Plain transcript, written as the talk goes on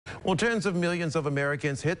Well, tens of millions of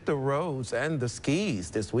Americans hit the roads and the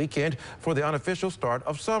skis this weekend for the unofficial start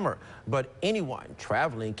of summer. But anyone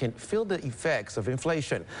traveling can feel the effects of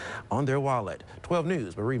inflation on their wallet. 12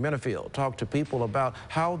 News' Marie Menafield talked to people about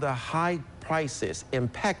how the high prices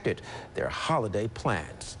impacted their holiday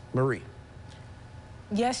plans. Marie.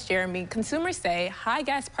 Yes, Jeremy. Consumers say high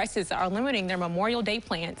gas prices are limiting their Memorial Day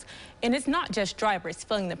plans, and it's not just drivers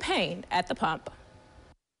feeling the pain at the pump.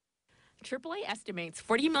 AAA estimates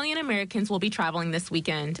 40 million Americans will be traveling this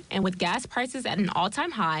weekend, and with gas prices at an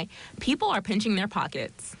all-time high, people are pinching their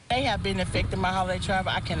pockets. They have been affecting my holiday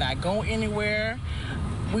travel. I cannot go anywhere.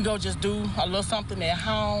 We go just do a little something at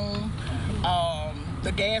home.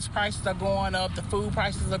 The gas prices are going up. The food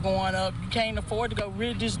prices are going up. You can't afford to go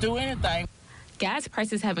really just do anything. Gas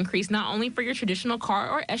prices have increased not only for your traditional car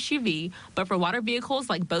or SUV, but for water vehicles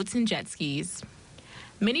like boats and jet skis.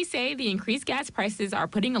 Many say the increased gas prices are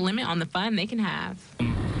putting a limit on the fun they can have.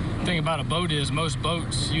 The thing about a boat is most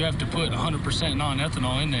boats, you have to put 100%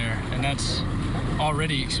 non-ethanol in there, and that's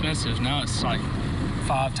already expensive. Now it's like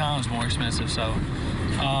 5 times more expensive. So,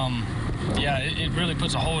 yeah, it really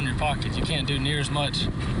puts a hole in your pocket. You can't do near as much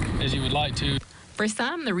as you would like to. For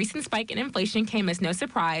some, the recent spike in inflation came as no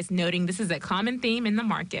surprise, noting this is a common theme in the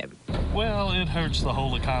market. Well, it hurts the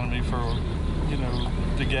whole economy for,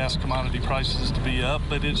 the gas commodity prices to be up,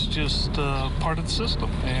 but it's just part of the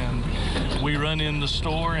system. And we run in the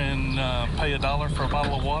store and pay $1 for a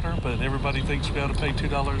bottle of water, but everybody thinks we ought to pay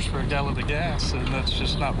 $2 for a gallon of gas, and that's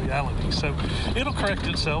just not reality. So it'll correct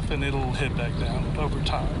itself and it'll head back down over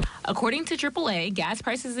time. According to AAA, gas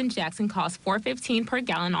prices in Jackson cost $4.15 per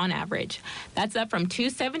gallon on average. That's up from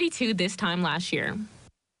 $2.72 this time last year.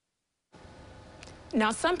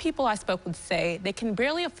 Now, some people I spoke with say they can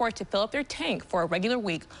barely afford to fill up their tank for a regular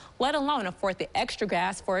week, let alone afford the extra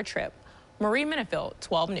gas for a trip. Marie Menafield,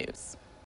 12 News.